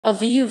A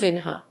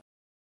viuvinha.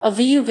 A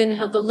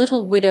viuvinha, The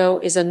Little Widow,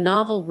 is a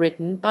novel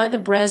written by the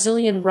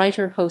Brazilian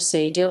writer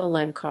José de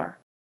Alencar.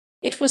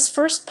 It was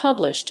first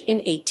published in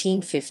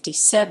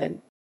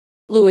 1857.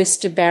 Luis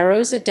de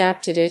Barros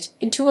adapted it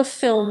into a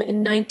film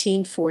in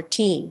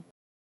 1914.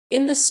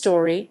 In the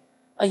story,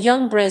 a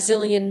young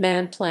Brazilian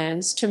man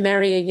plans to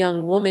marry a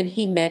young woman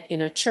he met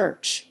in a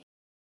church.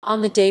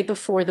 On the day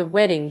before the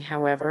wedding,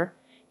 however,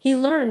 he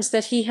learns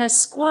that he has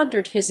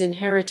squandered his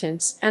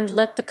inheritance and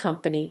let the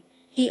company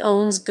he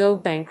owns go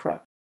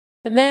bankrupt.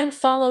 The man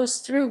follows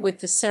through with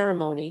the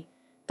ceremony,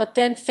 but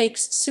then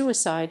fakes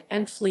suicide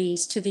and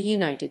flees to the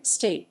United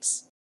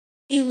States.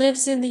 He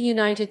lives in the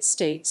United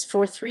States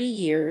for 3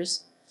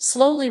 years,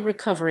 slowly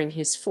recovering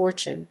his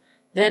fortune,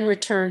 then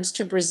returns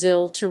to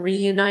Brazil to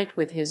reunite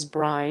with his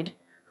bride,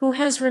 who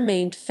has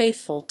remained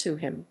faithful to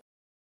him.